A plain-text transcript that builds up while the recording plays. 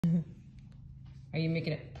Are you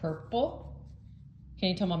making it purple? Can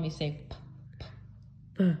you tell mommy say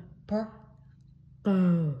purple?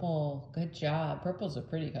 Good job. Purple's a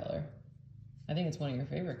pretty color. I think it's one of your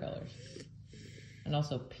favorite colors. And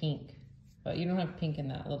also pink. But you don't have pink in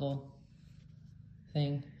that little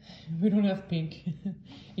thing. We don't have pink.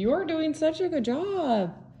 You're doing such a good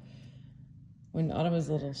job. When Autumn was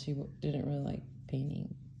little, she didn't really like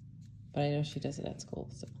painting. But I know she does it at school,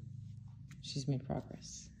 so she's made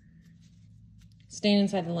progress. Staying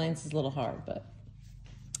inside the lines is a little hard, but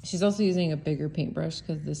she's also using a bigger paintbrush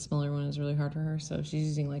because the smaller one is really hard for her. So she's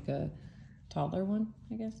using like a toddler one,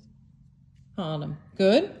 I guess. Autumn.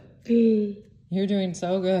 Good? You're doing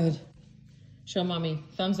so good. Show mommy.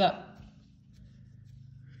 Thumbs up.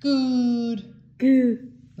 Good.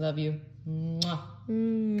 Good. Love you. Mwah.